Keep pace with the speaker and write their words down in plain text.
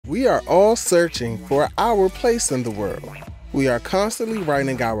We are all searching for our place in the world. We are constantly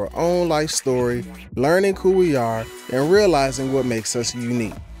writing our own life story, learning who we are, and realizing what makes us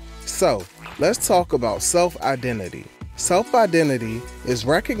unique. So, let's talk about self-identity. Self-identity is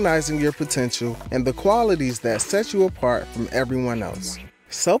recognizing your potential and the qualities that set you apart from everyone else.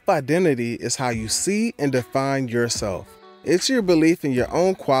 Self-identity is how you see and define yourself. It's your belief in your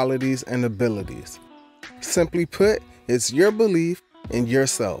own qualities and abilities. Simply put, it's your belief in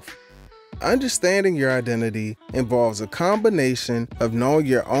yourself. Understanding your identity involves a combination of knowing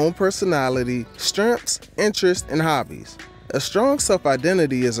your own personality, strengths, interests, and hobbies. A strong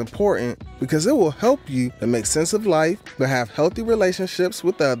self-identity is important because it will help you to make sense of life, but have healthy relationships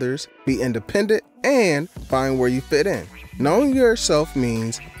with others, be independent, and find where you fit in. Knowing yourself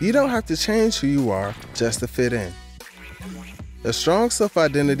means you don't have to change who you are just to fit in. A strong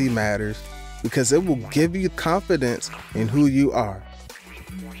self-identity matters because it will give you confidence in who you are.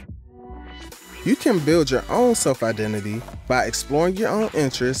 You can build your own self-identity by exploring your own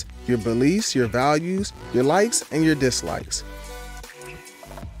interests, your beliefs, your values, your likes, and your dislikes.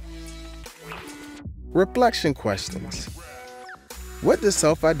 Reflection questions. What does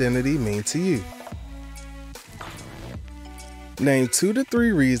self-identity mean to you? Name 2 to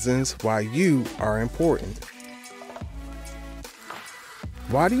 3 reasons why you are important.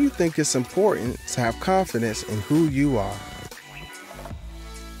 Why do you think it's important to have confidence in who you are?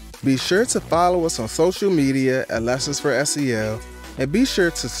 Be sure to follow us on social media at Lessons for SEL, and be sure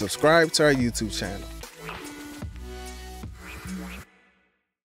to subscribe to our YouTube channel.